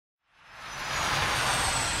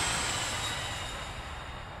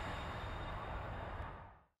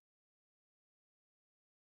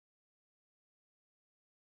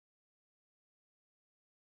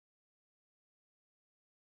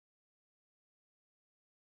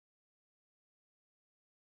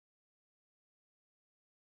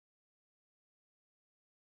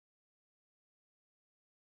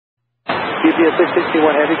GPS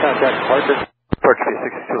 661 Heavy, contact departure. Departure via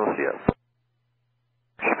 661 CF.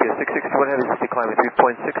 GPS 661 Heavy, city climbing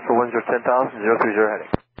 3.6 for 10,000, 030 heading.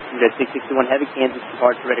 GPS 661 Heavy, Kansas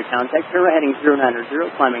departure, ready contact, turn right heading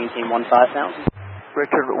 090, climb maintain 15,000. Right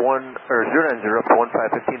turn 090 for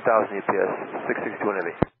 15,000 UPS, 661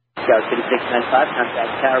 Heavy. Scout City 695,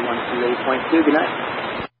 contact tower 128.2, good night.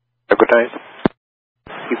 Good night.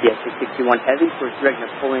 UPS 661 Heavy, first direct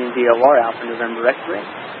Napoleon DOR, Alpha November X-ray.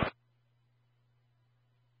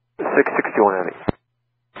 661 Heavy.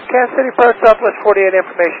 Kansas City Park, Southwest 48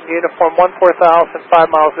 information, uniform 14,000,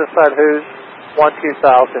 5 miles this side, who's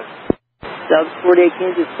 12,000. South 48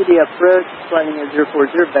 Kansas City approach, sliding at 040,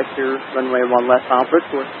 vector, runway 1 left, final approach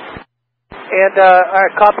course. And,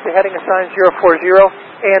 alright, copy the heading assigned 040,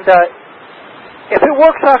 and, if it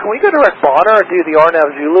works out, can we go direct Bonner and do the RNAV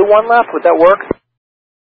Zulu 1 left? Would that work?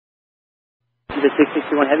 The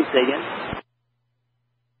 661 Heavy, say again.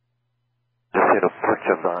 Just hit a bunch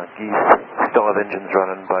of geese. Still have engines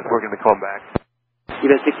running, but we're going to be coming back.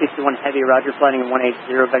 You got 661 Heavy, roger, flighting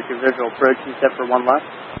 180, vector visual approach, set for 1 left.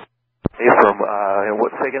 Hey, from,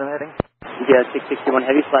 what second heading? Yeah, 661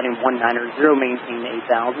 Heavy, sliding 190, maintain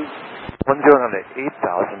 8,000.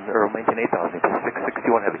 8,000, or maintain 8,000,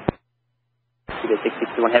 661 Heavy. You got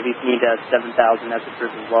 661 Heavy, if you need 7,000, that's the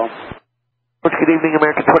truth as well. Good evening,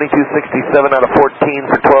 American 2267 out of 14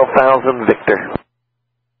 for 12,000, Victor.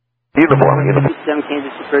 Uniform. 7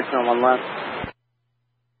 Kansas approach on 1 left.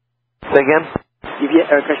 Say again?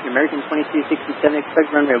 Question, American 2267,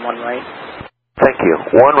 expect runway 1 right. Thank you.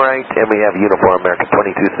 1 right, and we have uniform American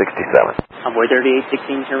 2267. Envoy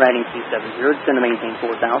 3816, turn right, T70, it's going to maintain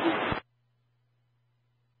 4,000.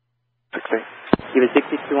 60. Give it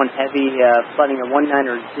 661 Heavy, flooding at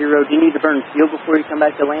 190. Do you need to burn fuel before you come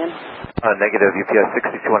back to land? Negative, UPS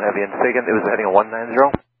 661 Heavy, and second, it was heading at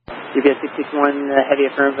 190. UPS 661 Heavy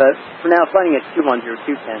affirm, but for now, flooding at 210,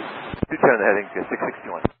 210. 210 heading to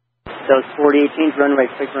 661. So it's 48, change runway,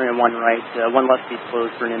 quick runway 1 right, 1 left speed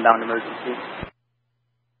closed for an inbound emergency.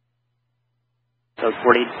 So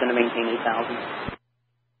 48 is going to maintain 8,000.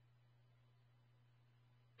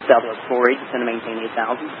 Southwest 48 is going to maintain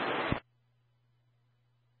 8,000.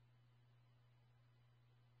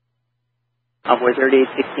 Envoy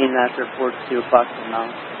 3816, master report 2 o'clock from now.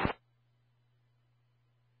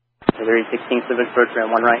 So 3816, Civic approach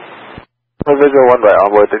around 1 right. Visual 1 right,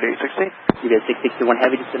 Envoy 3816. You get 661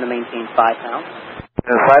 Heavy, just going to maintain 5,000.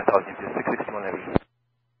 And 5,000, you get 661 Heavy.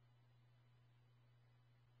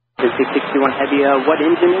 The 661 Heavy, what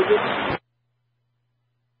engine is it?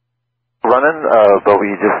 Running, but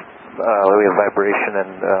we have vibration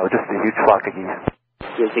and just a huge flock of geese.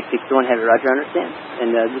 You get 661 Heavy, roger, understand.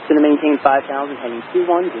 And just going to maintain 5,000, heading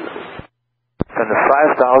 210. And the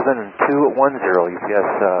 5,000 and 210, UPS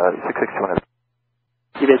 661 Heavy.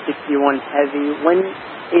 You get 61 Heavy, when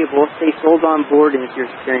able, stay sold on board and if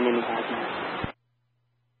you're securing any hazmat.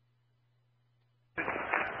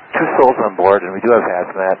 2 souls on board, and we do have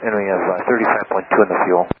hazmat, and we have 35.2 in the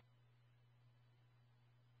fuel.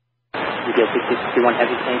 You get 661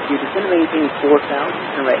 Heavy, thank you. Just going to maintain 4,000,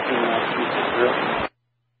 turn right heading 260.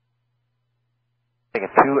 Taking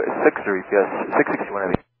 260, UPS 661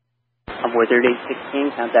 Heavy. Envoy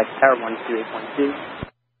 3816, contact tower 128.2.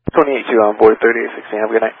 28-2 on board 3816.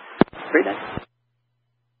 Have a good night. Great night.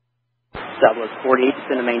 Southwest 48 is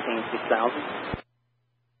going to maintain 6,000.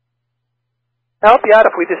 Help you out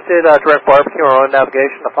if we just did direct barbecue or own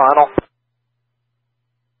navigation, the final.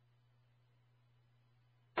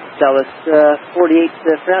 Southwest 48,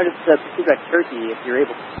 for now just pursue direct Turkey if you're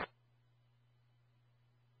able.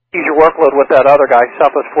 Use your workload with that other guy,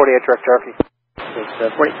 Southwest 48 direct Turkey. It's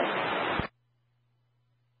 40, thanks.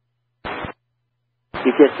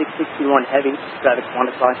 UPS 661 Heavy, traffic 1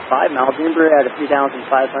 o'clock, 5 miles, Embraer at a 3,500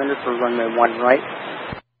 for runway 1 right.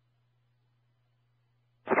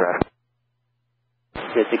 Traffic.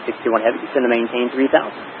 UPS 661 Heavy, just going to maintain 3,000.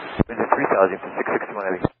 Into 3,000 to 661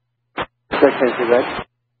 Heavy. Section is right.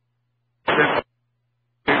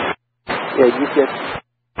 Yeah, UPS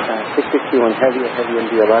 661 Heavy, Heavy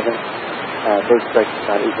MD-11. Those strikes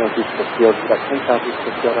about 8 feet to the field. About 10 feet to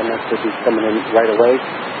the field on that, so he's coming in right away.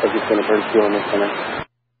 They're just going to burn fuel in the center.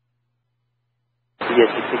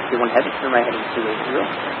 UPS 661 Heavy, turn right heading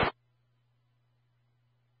 280.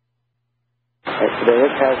 Alright, so there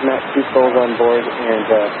is hazmat, 2 souls on board, and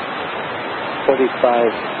 45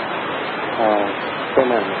 crew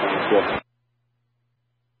members on the field.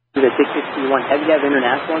 UPS 661 Heavy, you have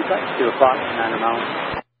international on site, 2 o'clock, 9 miles.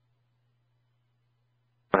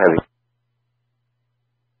 Heavy.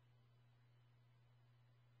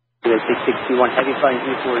 UPS 661 Heavy, flying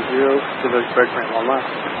 340, reverse bird print 1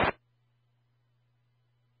 left.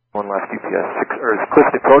 1 left, UPS 6, or is clear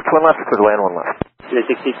to approach 1 left or clear to land 1 left?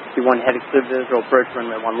 UPS 661 Heavy, clear visual approach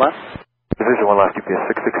runway 1 left. Division 1 left, UPS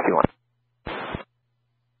 661.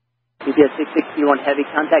 UPS 661 Heavy,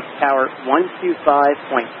 contact tower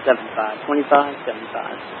 125.75,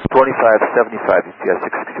 2575. 2575, UPS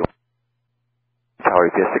 661. Tower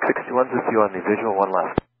UPS 661 is with you on the visual 1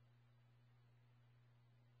 left.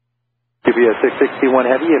 UPS 661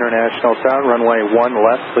 Heavy, International Tower, runway 1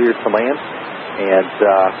 left, cleared to land. And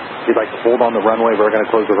if you'd like to hold on the runway, we're going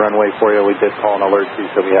to close the runway for you. We did call an alert to you,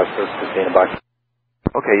 so we have service to stand by.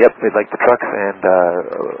 Okay, yep, they'd like the trucks and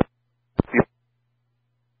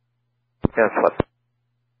slip.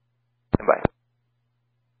 Stand by.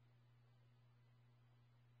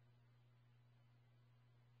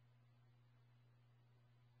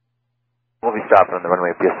 We'll be stopping on the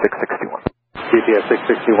runway UPS 661. UPS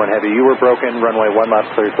 661 Heavy, you were broken. Runway 1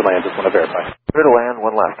 left, cleared to land. Just want to verify. Clear to land,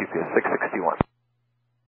 1 left, UPS 661.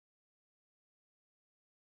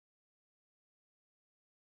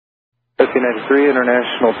 1593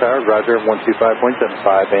 International Tower, Roger,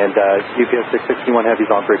 125.75, and UPS 661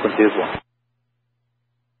 Heavy's on frequency as well.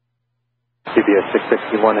 UPS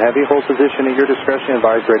 661 Heavy, hold position at your discretion,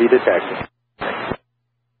 advise ready to taxi.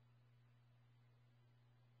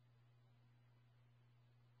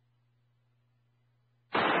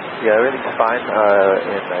 Yeah, everything's fine,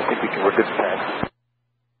 and I think we're good to taxi.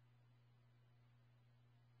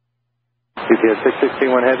 UPS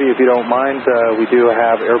 661 Heavy, if you don't mind, we do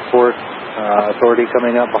have airport authority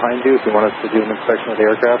coming up behind you if you want us to do an inspection of the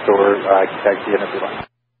aircraft, or I can taxi in if you like.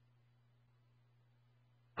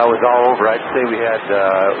 I was all over. I'd say we had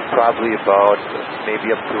probably about maybe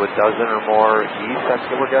up to a dozen or more geese, that's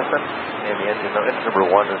what we're guessing. And the engine number 1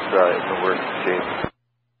 is in the worst shape.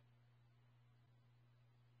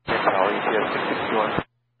 UPS 661.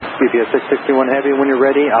 UPS 661 Heavy, when you're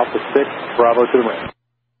ready, Alpha 6, Bravo to the ramp.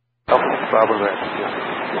 Alpha 6, Bravo to the ramp. UPS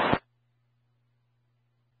 661.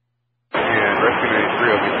 And Rescue 93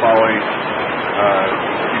 will be following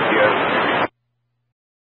UPS.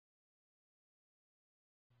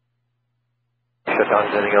 Shutdown,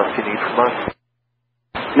 is anything else you need from us?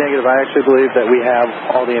 Negative. I actually believe that we have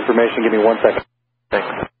all the information. Give me 1 second. Thanks.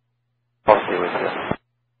 I'll stay with you.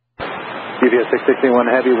 UPS 661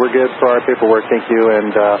 Heavy, we're good for our paperwork. Thank you, and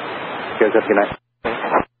you guys have a good night.